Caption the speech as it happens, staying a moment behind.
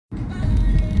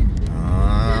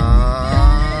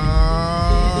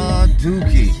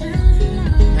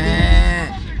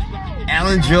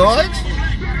McFarlane George?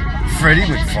 Freddie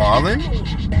McFarlane?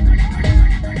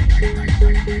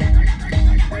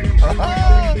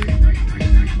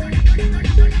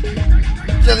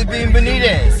 Jelly Bean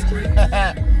Benitez.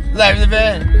 Live in the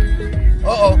band.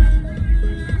 Uh-oh.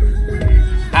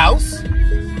 House?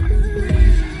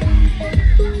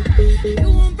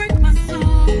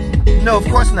 No, of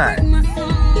course not.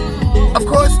 Of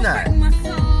course not.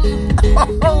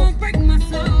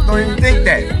 Don't even think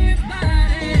that.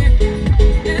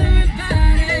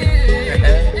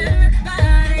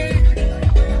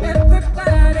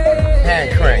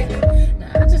 Hand crank.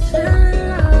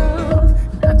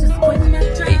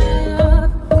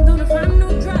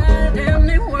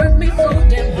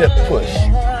 Hip push.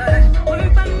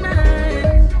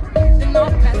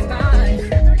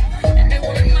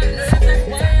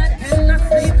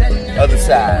 Other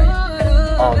side.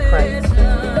 On crank.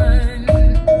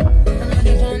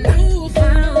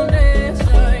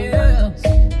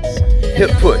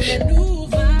 Hip push.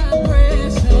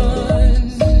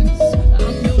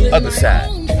 Other side.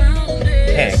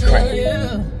 Hand crank.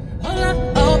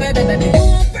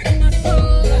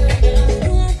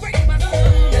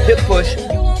 Hip push.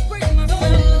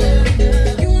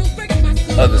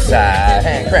 Other side.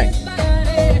 Hand crank.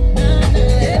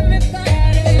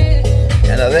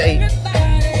 Another 8.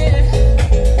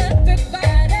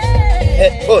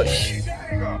 Hip push.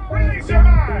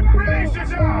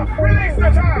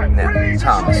 Now,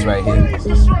 Thomas right here.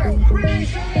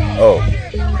 Oh,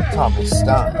 Thomas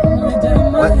Stein.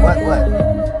 What?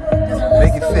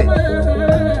 Make it fit.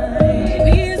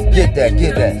 Get that.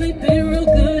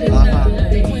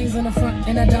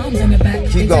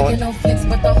 Keep going.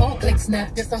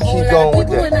 Keep going with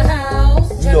that.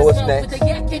 You know what's next.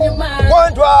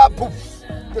 One drop. Poof.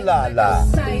 La la.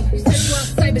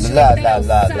 La la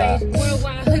la la.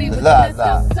 La la.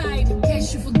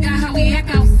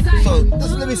 So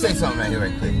let me say something right here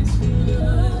right quick.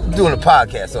 I'm doing a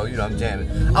podcast, so I'm jamming.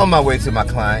 I'm on my way to my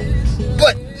client.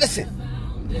 But listen,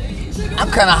 I'm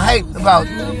kind of hyped about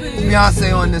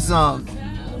Beyonce on this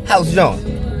House joint.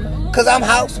 Cause I'm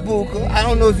House Booker. I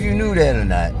don't know if you knew that or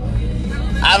not.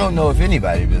 I don't know if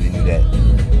anybody really knew that.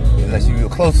 Unless you were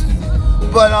close to me.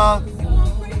 But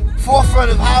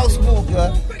forefront of House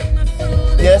Booker.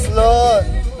 Yes, Lord.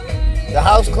 The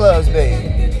house clubs, baby.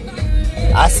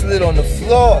 I slid on the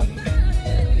floor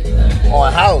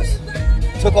on House.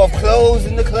 Took off clothes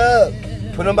in the club.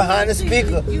 Put them behind the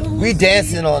speaker. We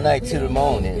dancing all night till the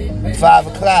morning. 5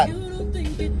 o'clock.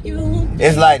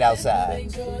 It's light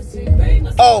outside.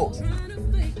 Oh,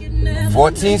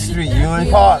 14th Street, Ewing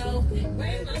Park.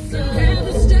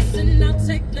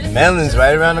 Melon's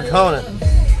right around the corner.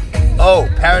 Oh,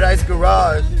 Paradise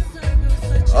Garage.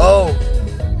 Oh.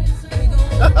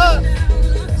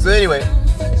 So anyway,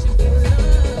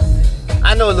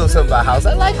 I know a little something about house.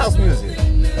 I like house music.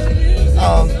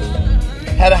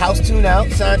 Had a house tune out,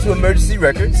 signed to Emergency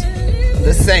Records. I'm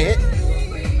just saying.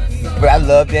 But I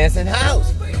love dancing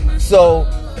house. So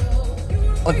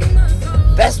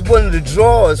that's one of the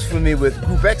draws for me with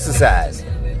group exercise,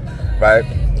 right?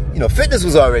 Fitness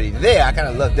was already there. I kind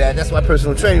of loved that. That's why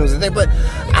personal training was there. But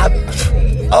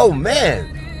oh man,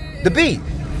 the beat.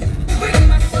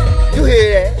 You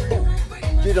hear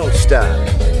that? You don't stop.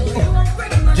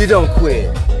 You don't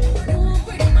quit.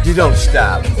 You don't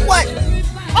stop. What?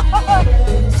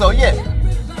 So yeah,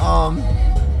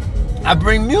 I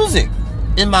bring music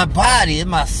in my body, in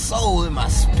my soul, in my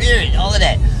spirit, all of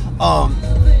that,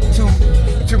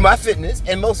 to my fitness,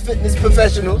 and most fitness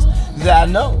professionals that I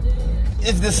know,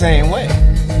 it's the same way.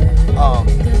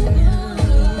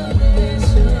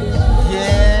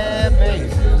 Yeah, baby.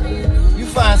 You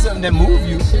find something that moves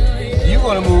you, you're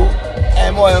gonna move,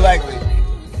 and more than likely,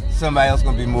 somebody else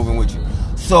gonna be moving with you.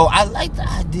 So I like the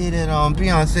idea that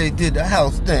Beyonce did the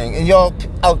house thing, and y'all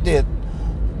out there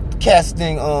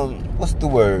casting what's the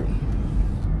word?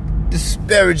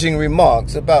 Disparaging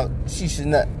remarks about she should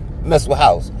not mess with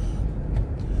house.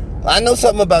 I know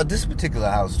something about this particular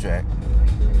house track.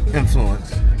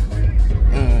 Influence.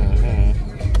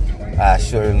 I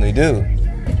certainly do.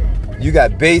 You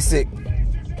got basic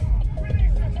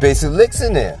licks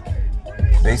in there.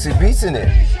 Basic beats in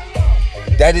there.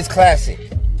 That is classic.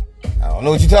 I don't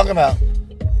know what you're talking about.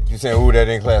 You're saying, ooh, that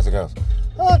ain't classic house.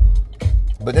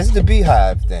 But this is the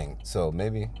Beehive thing. So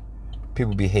maybe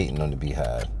people be hating on the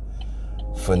Beehive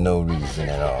for no reason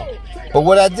at all. But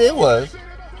what I did was,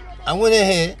 I went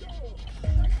ahead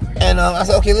and I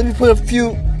said, okay, let me put a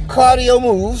few cardio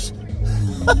moves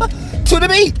to the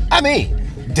beat. I mean,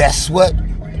 that's what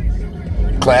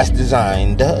class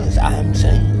design does, I'm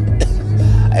saying.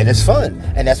 And it's fun.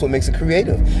 And that's what makes it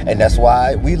creative. And that's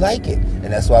why we like it.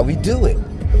 And that's why we do it.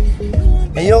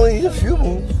 And you only need a few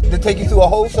moves to take you through a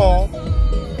whole song.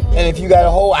 And if you got a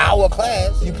whole hour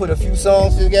class, you put a few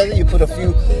songs together, you put a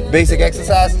few basic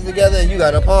exercises together, and you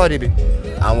got a party beat.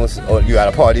 You got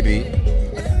a party beat.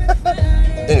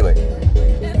 Anyway.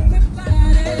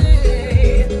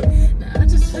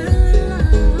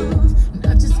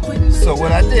 So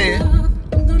what I did,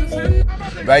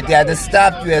 right there, I just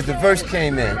stopped you as the verse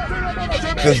came in.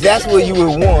 Because that's where you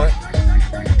would want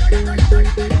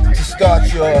to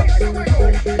start your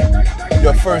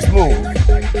first move.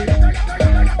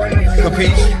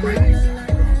 Capiche?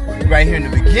 Right here in the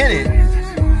beginning,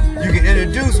 you can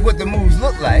introduce what the moves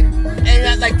look like.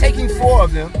 And like taking 4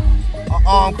 of them, an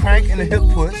arm crank and a hip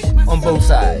push on both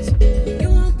sides.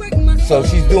 So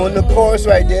she's doing the chorus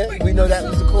right there. We know that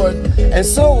was the chorus. And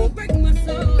soon,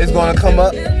 it's going to come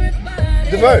up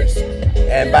the verse.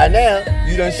 And by now,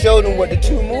 you done showed them what the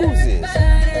 2 moves is.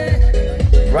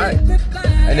 Right.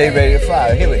 And they ready to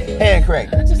fire. Here we go. Hand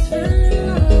crank.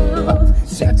 5,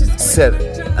 6,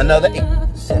 7. Another 8,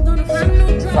 7,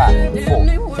 6, 5,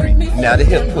 4, 3. Now the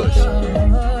hip push. 2,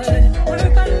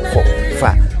 4,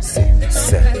 5, 6,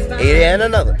 7, 8. And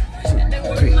another. 2,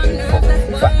 3, 4,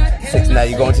 5, 6. Now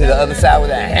you're going to the other side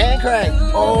with a hand crank.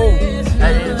 Oh. And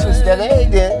then twist that 8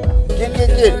 then. Get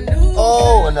it.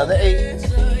 Oh, another 8.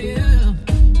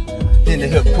 Then the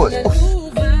hip push.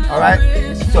 Alright?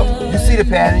 So, you see the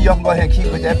pattern. Y'all can go ahead and keep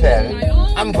with that pattern.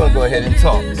 I'm going to go ahead and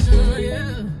talk.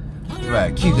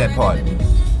 Right, keep that pattern.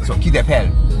 So, keep that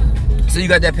pattern. So, you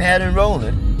got that pattern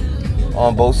rolling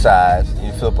on both sides.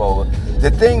 You flip over.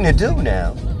 The thing to do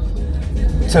now,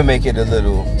 to make it a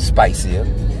little spicier,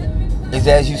 is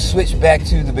as you switch back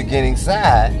to the beginning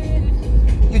side,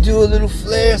 you do a little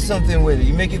flair something with it.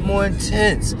 You make it more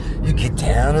intense. You get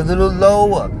down a little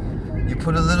lower. You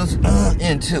put a little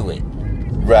into it.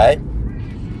 Right?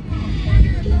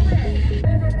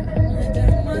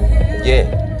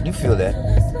 Yeah, you feel that.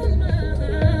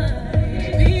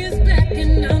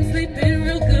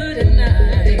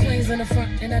 In the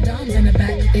front and our doms in the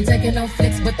back. They taking no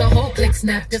flicks, but the whole click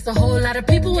snap. There's a whole lot of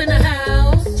people in the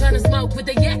house trying to smoke with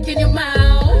the yak in your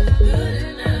mouth.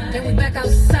 Then we back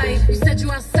outside. You said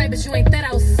you outside, but you ain't that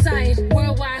outside.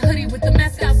 Worldwide hoodie with the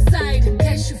mask outside. In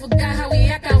case you forgot how we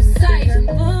act outside.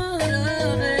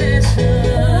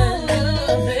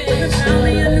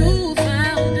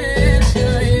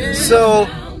 So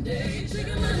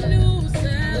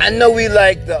I know we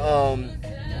like the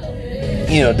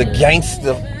the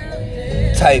gangster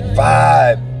type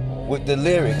vibe with the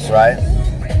lyrics, right?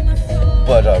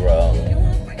 But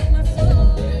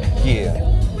yeah,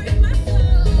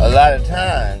 a lot of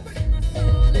times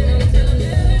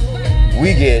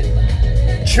we get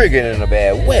triggered in a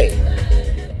bad way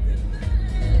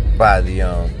by the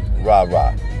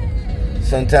rah-rah.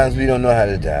 Sometimes we don't know how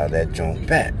to dial that joint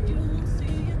back.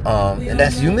 And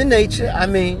that's human nature. I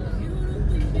mean,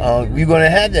 you're going to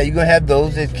have that. You're going to have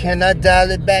those that cannot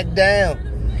dial it back down.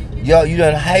 Yo, you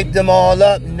done hyped them all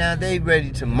up. Now they ready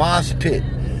to mosh pit.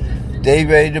 They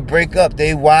ready to break up.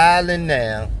 They wilding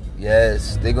now.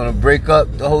 Yes, they're going to break up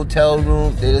the hotel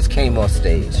room. They just came on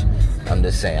stage. I'm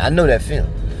just saying. I know that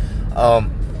feeling.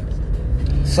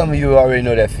 Some of you already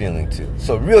know that feeling too.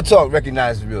 So Real Talk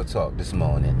recognizes Real Talk this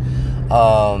morning.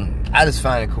 I just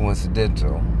find it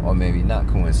coincidental, or maybe not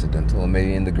coincidental, or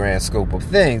maybe in the grand scope of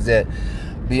things, that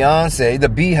Beyonce, the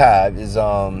Beehive, is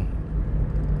the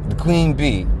Queen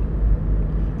Bee,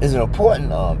 is an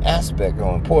important aspect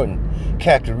or important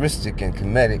characteristic in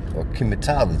Kemetic or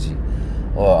Kemetology,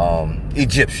 or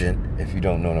Egyptian, if you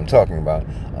don't know what I'm talking about.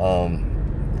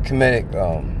 Kemetic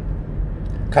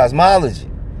cosmology.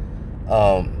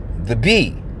 The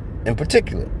bee, in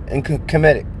particular, in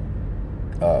Kemetic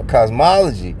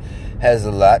cosmology, has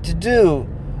a lot to do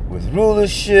with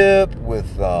rulership,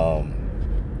 with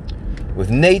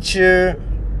nature,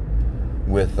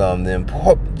 with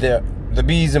the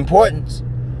bee's importance.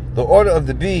 The order of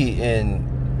the bee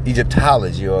in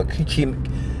Egyptology or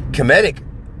Kemetic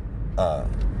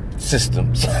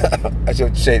systems. I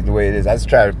should say it the way it is. I just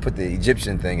try to put the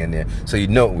Egyptian thing in there so you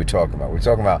know what we're talking about. We're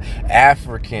talking about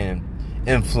African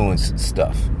influenced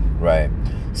stuff, right?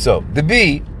 So the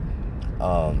bee,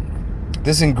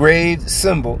 this engraved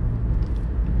symbol,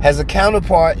 has a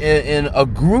counterpart in a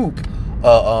group,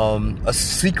 a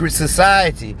secret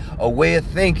society, a way of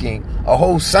thinking, a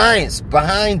whole science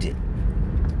behind it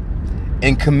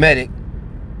in Kemetic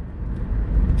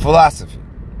philosophy.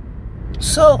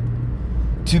 So,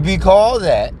 to be called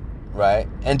that, right,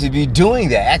 and to be doing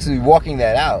that, actually walking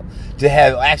that out, to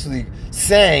have actually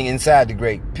sang inside the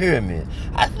Great Pyramid,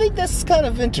 I think that's kind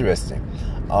of interesting.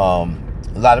 A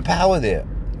lot of power there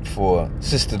for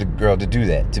Sister the Girl to do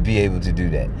that, to be able to do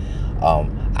that.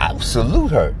 I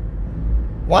salute her.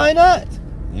 Why not?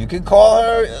 You could call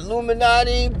her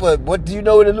Illuminati, but what do you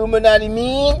know what Illuminati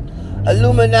mean?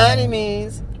 Illuminati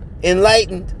means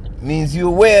enlightened, means you're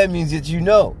aware, means that you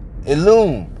know.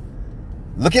 Illume.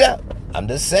 Look it up. I'm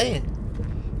just saying.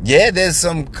 Yeah, there's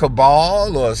some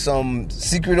cabal or some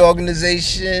secret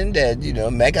organization that,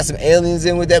 Mac got some aliens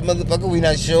in with that motherfucker. We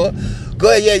not sure. Go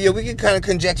ahead, yeah, we can kind of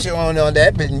conjecture on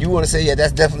that, but you want to say, yeah,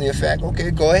 that's definitely a fact. Okay,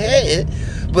 go ahead.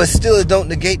 But still, it don't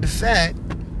negate the fact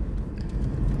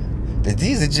that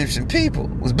these Egyptian people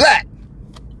was black.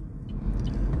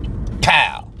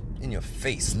 Pow! In your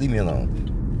face. Leave me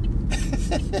alone.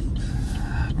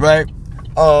 Right?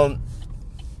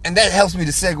 And that helps me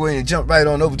to segue and jump right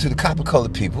on over to the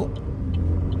copper-colored people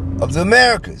of the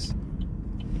Americas.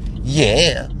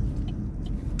 Yeah.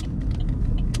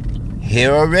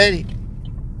 Here already.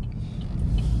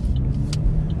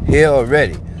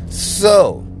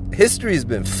 So, history has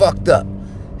been fucked up.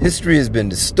 History has been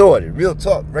distorted. Real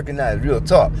talk. Recognize real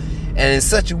talk. And in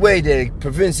such a way that it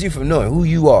prevents you from knowing who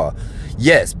you are.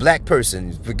 Yes, black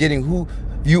person, forgetting who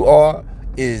you are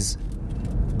is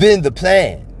been the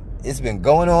plan. It's been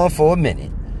going on for a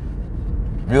minute.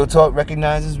 Real talk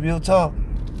recognizes real talk.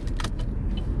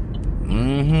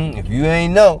 If you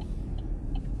ain't know,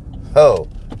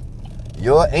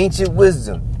 your ancient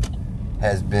wisdom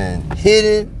has been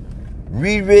hidden,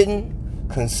 rewritten,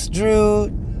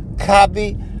 construed,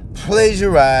 copied,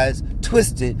 plagiarized,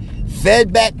 twisted,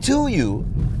 fed back to you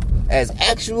as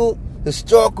actual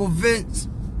historical events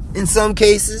in some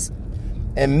cases,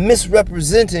 and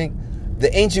misrepresenting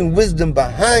the ancient wisdom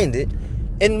behind it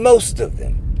in most of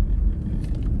them.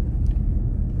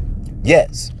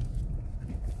 Yes,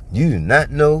 you do not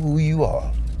know who you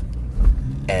are.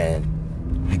 And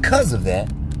because of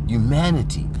that,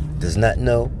 humanity does not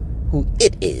know who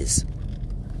it is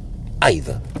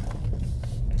either.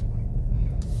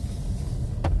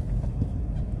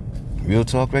 Real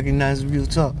talk recognizes real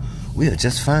talk. We are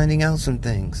just finding out some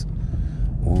things.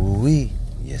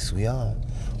 Yes, we are.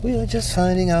 We are just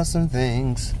finding out some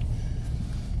things.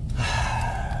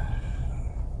 A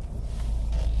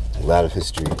lot of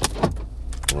history.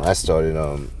 When I started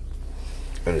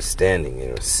understanding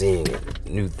it or seeing it,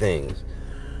 new things,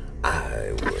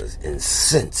 I was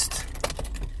incensed.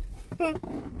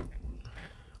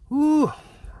 Woo.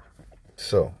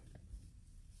 So,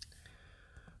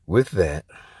 with that,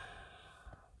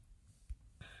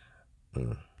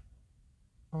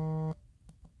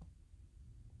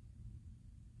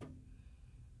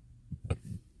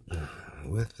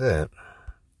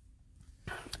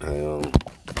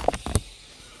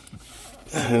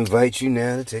 I invite you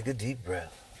now to take a deep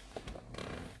breath.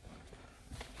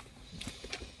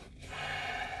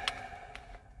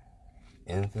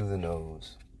 In through the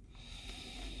nose,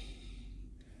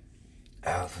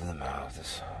 out through the mouth.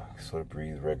 Just sort of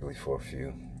breathe regularly for a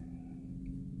few.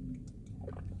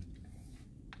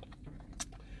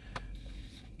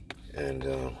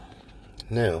 And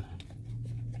now,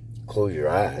 close your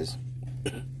eyes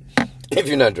if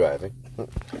you're not driving.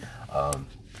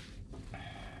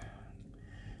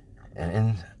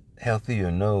 And inhale through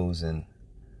your nose and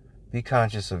be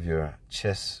conscious of your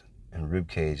chest and rib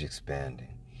cage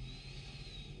expanding.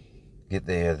 Get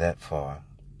the air that far.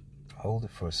 Hold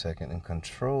it for a second and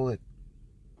control it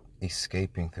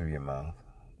escaping through your mouth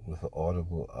with an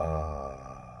audible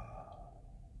ah.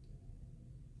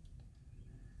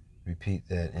 Repeat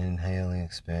that, inhaling,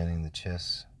 expanding the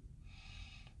chest,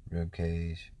 rib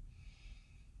cage.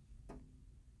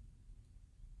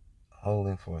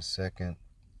 Holding for a second,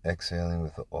 exhaling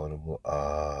with an audible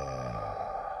ah.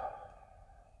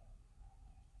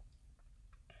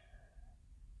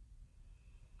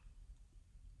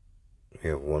 We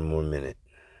have one more minute.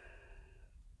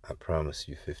 I promise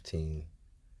you 15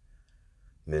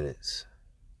 minutes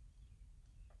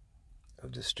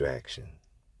of distraction.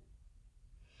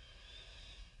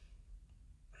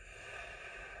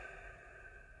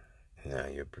 Now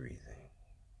you're breathing.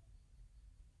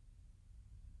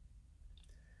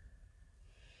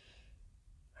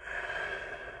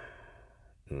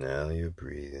 Now you're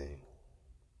breathing.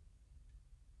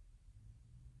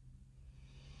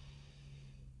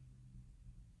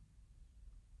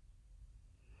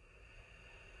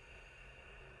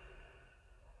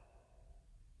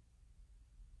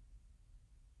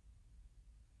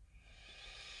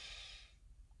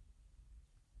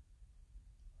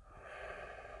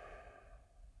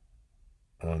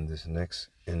 On this next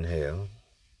inhale,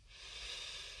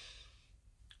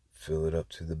 fill it up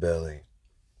to the belly.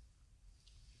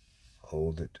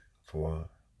 Hold it for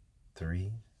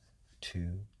 3,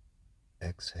 2,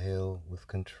 exhale with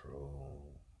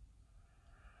control.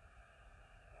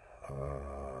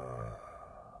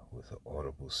 with an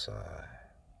audible sigh.